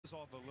Does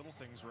all the little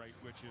things right,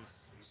 which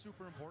is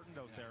super important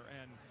out there.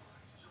 And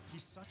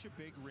he's such a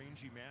big,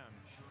 rangy man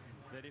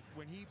that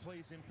when he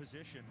plays in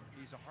position,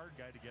 he's a hard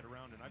guy to get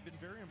around. And I've been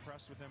very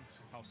impressed with him,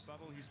 how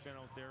subtle he's been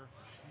out there.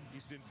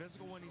 He's been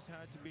physical when he's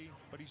had to be,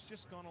 but he's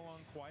just gone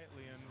along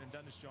quietly and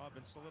done his job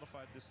and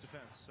solidified this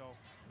defense. So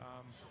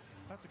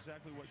that's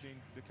exactly what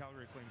the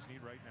Calgary Flames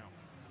need right now.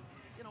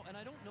 You know, and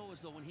I don't know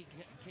as though when he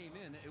came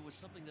in, it was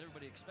something that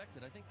everybody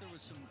expected. I think there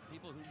was some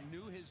people who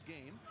knew his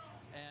game,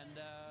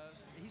 and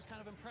he's kind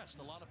of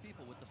impressed a lot of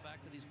people with the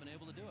fact that he's been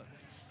able to do it.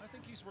 I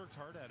think he's worked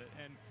hard at it,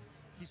 and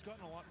he's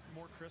gotten a lot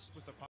more crisp with the puck.